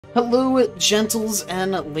Hello, gentles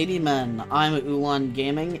and ladymen. I'm Ulan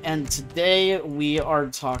Gaming, and today we are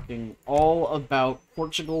talking all about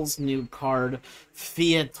Portugal's new card,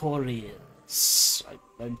 Featorius.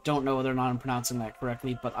 I don't know whether or not I'm pronouncing that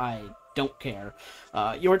correctly, but I don't care.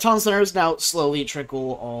 Your town centers now slowly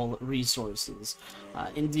trickle all resources.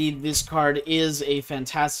 Indeed, this card is a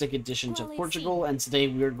fantastic addition to Portugal, and today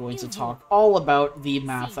we're going to talk all about the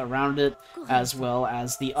math around it, as well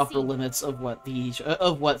as the upper limits of what the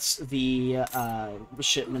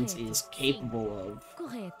shipment is capable of.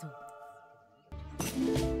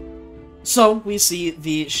 So, we see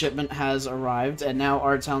the shipment has arrived, and now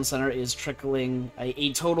our town center is trickling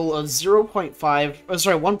a total of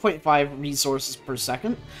 1.5 resources per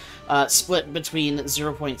second, split between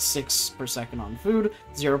 0.6 per second on food,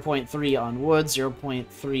 0.3 on wood,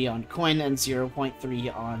 0.3 on coin, and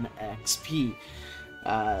 0.3 on XP.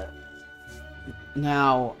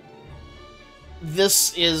 Now,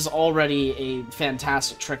 this is already a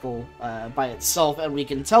fantastic trickle by itself, and we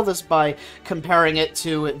can tell this by comparing it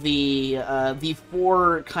to the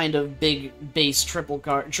four kind of big base trickle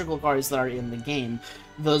cards that are in the game,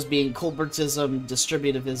 those being Colbertism,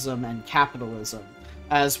 Distributivism, and Capitalism,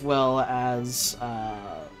 as well as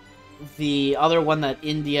the other one that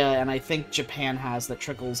India and I think Japan has that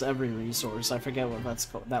trickles every resource. I forget what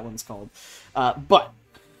that one's called, but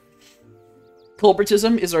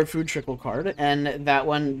Colbertism is our food trickle card, and that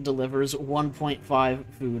one delivers 1.5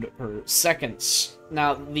 food per second.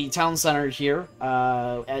 Now, the town center here,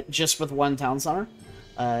 just with one town center,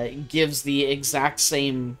 gives the exact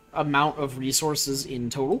same amount of resources in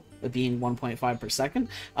total, being 1.5 per second,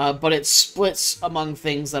 but it splits among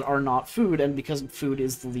things that are not food, and because food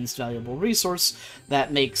is the least valuable resource,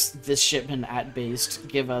 that makes this shipment at base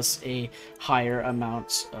give us a higher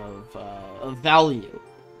amount of value.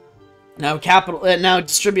 Now,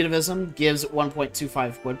 Distributivism gives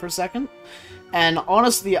 1.25 wood per second, and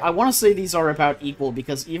honestly, I want to say these are about equal,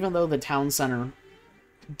 because even though the town center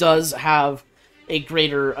does have a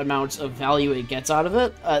greater amount of value it gets out of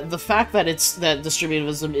it, the fact that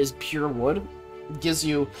Distributivism is pure wood gives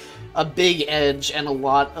you a big edge and a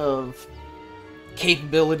lot of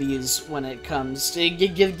capabilities when it comes to,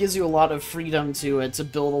 it gives you a lot of freedom to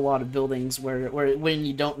build a lot of buildings when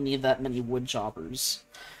you don't need that many wood choppers.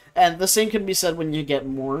 And the same can be said when you get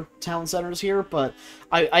more town centers here, but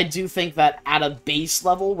I do think that at a base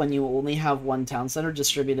level, when you only have one town center,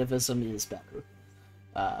 Distributivism is better.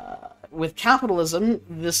 With Capitalism,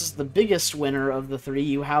 this is the biggest winner of the three.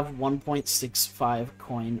 You have 1.65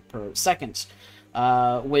 coin per second,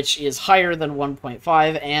 which is higher than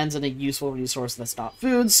 1.5, and in a useful resource that's not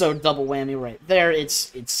food, so double whammy right there.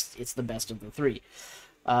 It's the best of the three.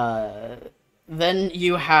 Then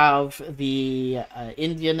you have the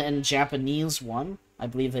Indian and Japanese one. I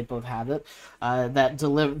believe they both have it.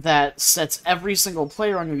 That sets every single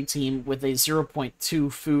player on your team with a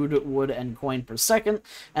 0.2 food, wood, and coin per second,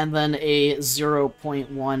 and then a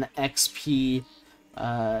 0.1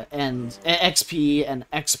 XP and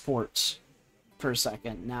export per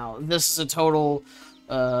second. Now, this is a total.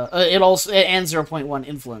 And 0.1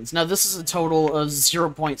 influence. Now, this is a total of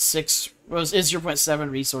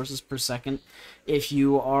 0.7 resources per second if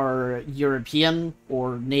you are European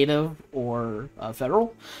or native or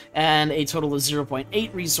federal, and a total of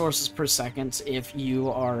 0.8 resources per second if you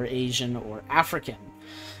are Asian or African.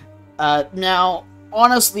 Now,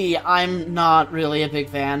 honestly, I'm not really a big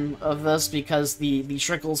fan of this because the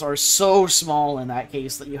trickles are so small in that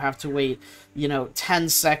case that you have to wait, 10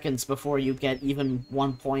 seconds before you get even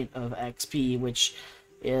 1 point of XP, which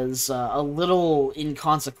is a little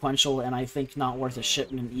inconsequential and I think not worth a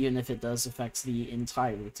shipment, even if it does affect the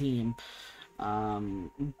entire team.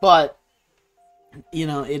 But,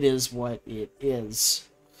 it is what it is.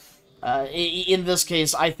 In this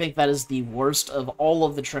case, I think that is the worst of all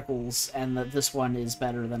of the trickles, and that this one is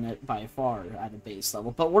better than it by far at a base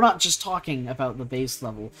level. But we're not just talking about the base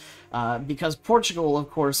level, because Portugal,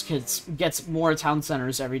 of course, gets more town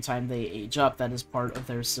centers every time they age up. That is part of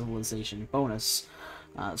their civilization bonus.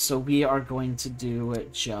 So we are going to do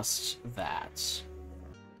just that.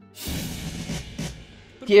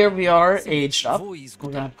 Here we are, aged up. We're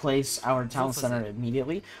going to place our town center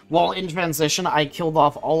immediately. While in transition, I killed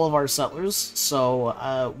off all of our settlers, so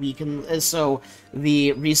so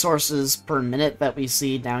the resources per minute that we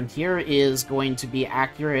see down here is going to be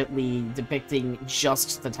accurately depicting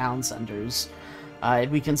just the town centers.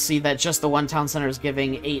 We can see that just the one town center is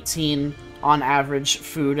giving 18 on average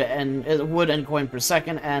wood and coin per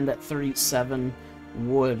second, and 37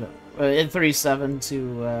 wood, 37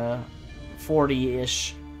 to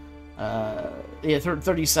 40-ish,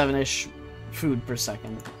 37-ish food per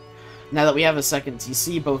second. Now that we have a second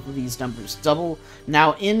TC, both of these numbers double.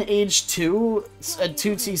 Now, in Age 2,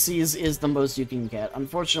 2 TCs is the most you can get.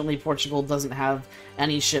 Unfortunately, Portugal doesn't have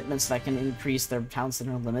any shipments that can increase their town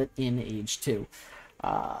center limit in Age 2.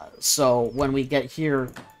 So, when we get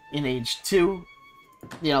here in Age 2,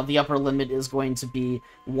 you know, the upper limit is going to be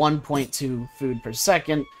 1.2 food per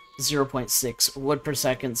second, 0.6 wood per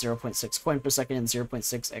second, 0.6 coin per second, and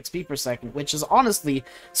 0.6 XP per second, which is honestly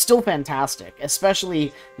still fantastic.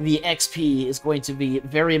 Especially the XP is going to be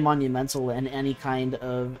very monumental in any kind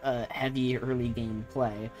of heavy early game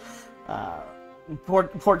play.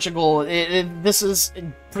 Portugal, this is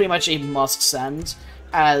pretty much a must send,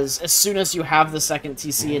 as soon as you have the second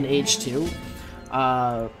TC in Age 2,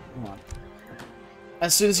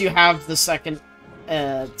 as soon as you have the second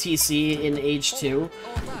TC in Age 2,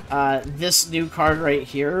 this new card right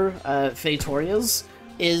here, Feitorías,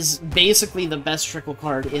 is basically the best trickle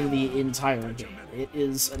card in the entire game. It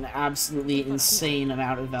is an absolutely insane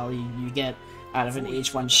amount of value you get out of an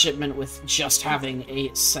H1 shipment with just having a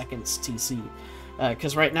second TC.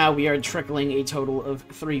 Because right now we are trickling a total of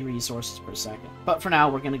 3 resources per second. But for now,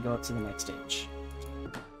 we're going to go up to the next stage.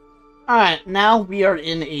 Alright, now we are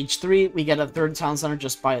in Age 3. We get a third town center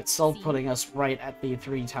just by itself, putting us right at the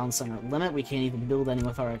 3 town center limit. We can't even build any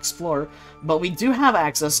with our Explorer, but we do have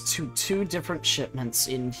access to 2 different shipments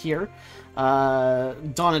in here.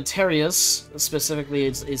 Donatarius, specifically,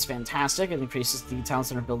 is fantastic. It increases the town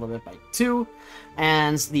center build limit by 2,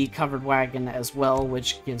 and the covered wagon as well,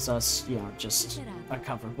 which gives us, you know, just a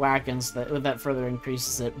covered wagons that further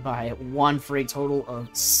increases it by 1 for a total of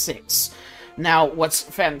 6. Now, what's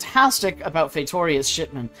fantastic about Feitorías'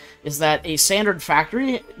 shipment is that a standard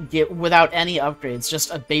factory, without any upgrades,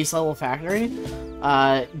 just a base level factory,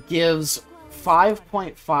 gives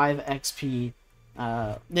 5.5 XP.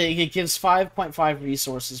 It gives 5.5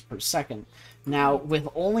 resources per second. Now, with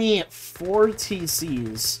only 4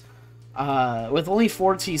 TCs,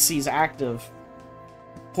 active,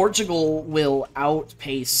 Portugal will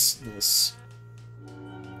outpace this.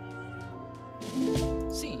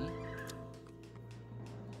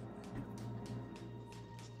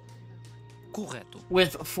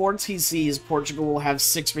 With 4 TCs, Portugal will have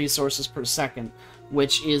 6 resources per second,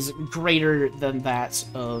 which is greater than that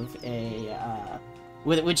of a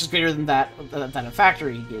that a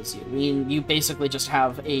factory gives you. I mean, you basically just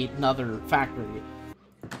have another factory.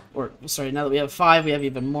 Or sorry, now that we have 5, we have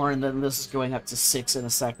even more, and then this is going up to 6 in a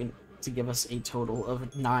second to give us a total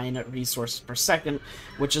of 9 resources per second,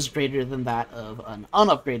 which is greater than that of an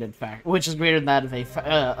unupgraded factory, which is greater than that of a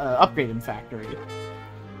upgraded factory.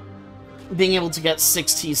 Being able to get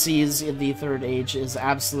 6 TCs in the third age is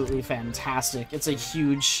absolutely fantastic. It's a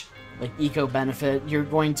huge, like, eco-benefit. You're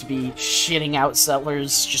going to be shitting out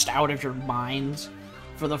settlers just out of your mind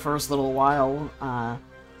for the first little while.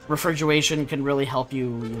 Refrigeration can really help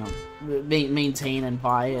you, you know, maintain and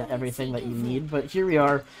buy everything that you need, but here we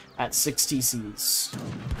are at 6 TCs.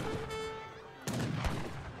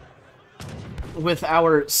 With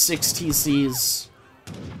our 6 TCs...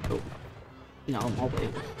 Oh. No, I'll wait.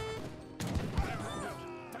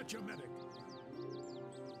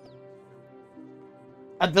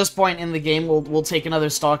 At this point in the game, we'll take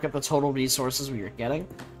another stock at the total resources we are getting.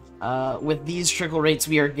 With these trickle rates,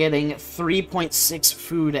 we are getting 3.6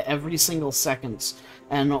 food every single second,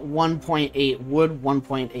 and 1.8 wood,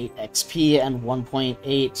 1.8 XP, and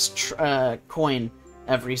 1.8 coin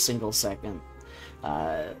every single second.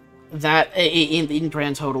 That in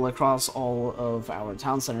grand total across all of our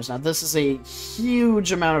town centers. Now, this is a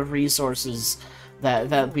huge amount of resources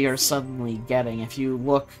that we are suddenly getting. If you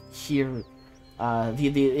look here,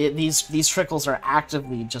 these trickles are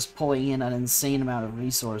actively just pulling in an insane amount of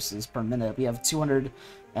resources per minute. We have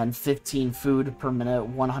 215 food per minute,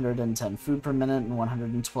 110 food per minute, and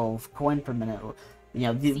 112 coin per minute. You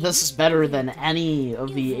know, this is better than any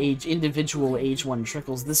of the individual Age 1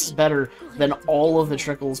 trickles. This is better than all of the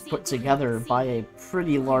trickles put together by a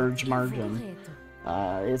pretty large margin.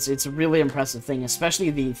 It's a really impressive thing, especially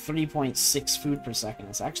the 3.6 food per second.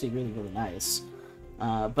 It's actually really, really nice.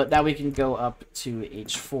 But now we can go up to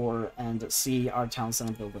Age 4 and see our town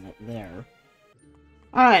center building it there.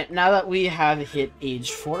 Alright, now that we have hit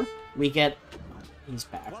Age 4, we get... He's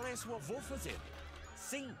back.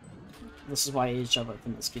 This is why I jump up the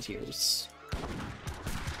Musketeers.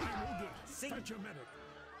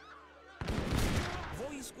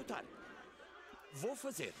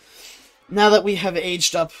 Now that we have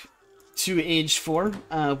aged up to Age 4,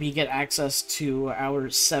 we get access to our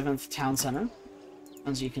 7th town center,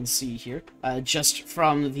 as you can see here, just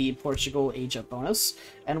from the Portugal Age Up bonus.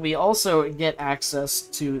 And we also get access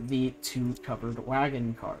to the 2 covered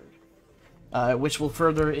wagon card. which will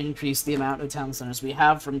further increase the amount of town centers we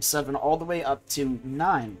have from 7 all the way up to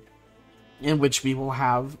 9, in which we will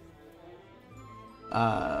have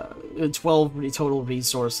 12 total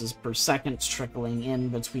resources per second trickling in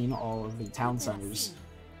between all of the town centers.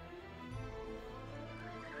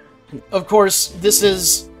 Of course, this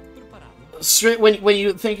is when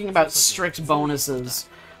you're thinking about strict bonuses,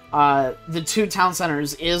 the 2 town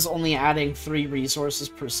centers is only adding 3 resources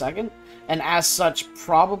per second, and as such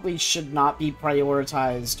probably should not be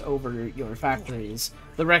prioritized over your factories.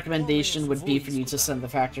 The recommendation would be for you to send the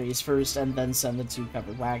factories first and then send the 2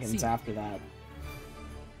 covered wagons after that.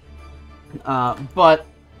 But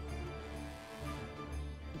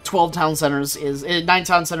 9 town centers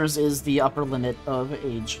is the upper limit of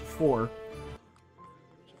age 4.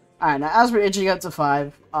 Alright, now as we're aging up to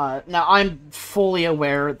 5, now I'm fully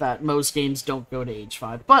aware that most games don't go to age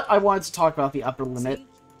 5, but I wanted to talk about the upper limit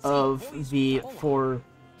of the what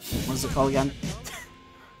is it called again?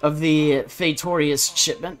 Of the Fatorious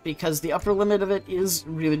shipment, because the upper limit of it is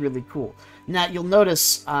really, really cool. Now, you'll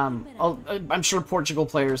notice, I'm sure Portugal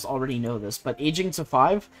players already know this, but aging to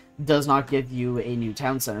 5 does not give you a new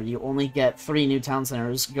town center. You only get 3 new town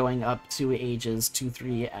centers going up to ages 2,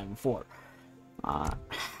 3, and 4.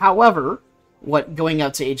 However, what going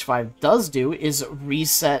up to age 5 does do is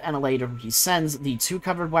reset and allow you to resend the 2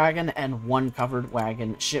 covered wagon and 1 covered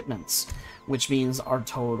wagon shipments, which means our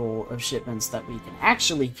total of shipments that we can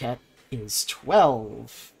actually get is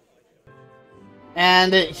 12.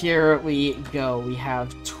 And here we go. We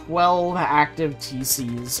have 12 active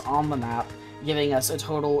TCs on the map, giving us a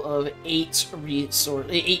total of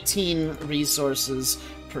 18 resources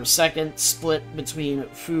per second, split between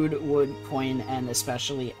food, wood, coin, and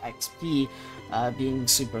especially XP, being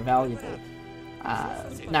super valuable.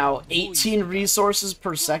 Now, 18 resources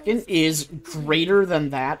per second is greater than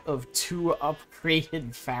that of 2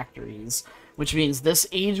 upgraded factories, which means this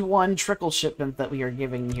Age 1 trickle shipment that we are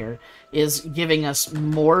giving here is giving us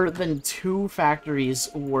more than 2 factories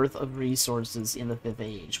worth of resources in the 5th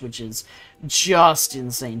age, which is just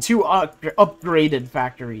insane. 2 upgraded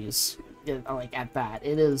factories, like, at that.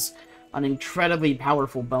 It is an incredibly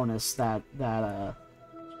powerful bonus that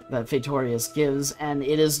Fatorious gives, and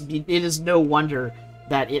it is no wonder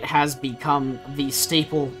that it has become the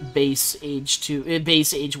staple base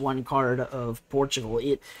Age 1 card of Portugal.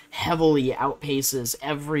 It heavily outpaces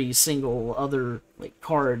every single other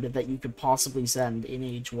card that you could possibly send in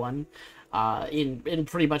Age 1 in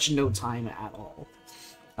pretty much no time at all.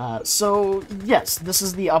 So, yes, this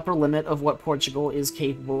is the upper limit of what Portugal is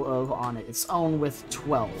capable of on its own with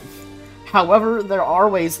 12. However, there are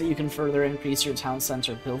ways that you can further increase your town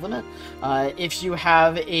center build limit. If you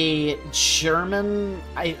have a German,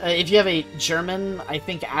 I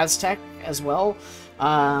think Aztec as well,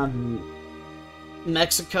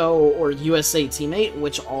 Mexico or USA teammate,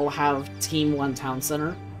 which all have Team 1 town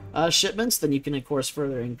center shipments, then you can of course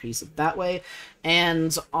further increase it that way.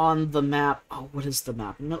 And on the map, oh, what is the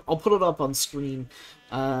map? I'll put it up on screen.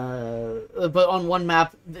 But on one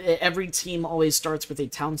map, every team always starts with a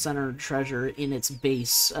town center treasure in its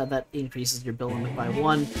base that increases your build limit by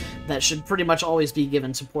 1. That should pretty much always be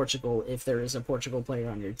given to Portugal if there is a Portugal player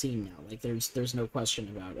on your team now. Like, there's no question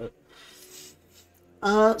about it.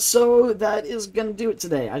 So that is gonna do it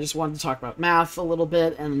today. I just wanted to talk about math a little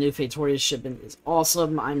bit, and the new Fatorious shipment is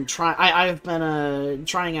awesome. I've been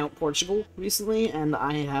trying out Portugal recently, and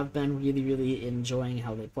I have been really, really enjoying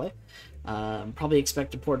how they play. Probably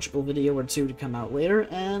expect a Portugal video or 2 to come out later,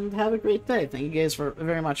 and have a great day. Thank you guys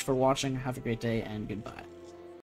very much for watching. Have a great day, and goodbye.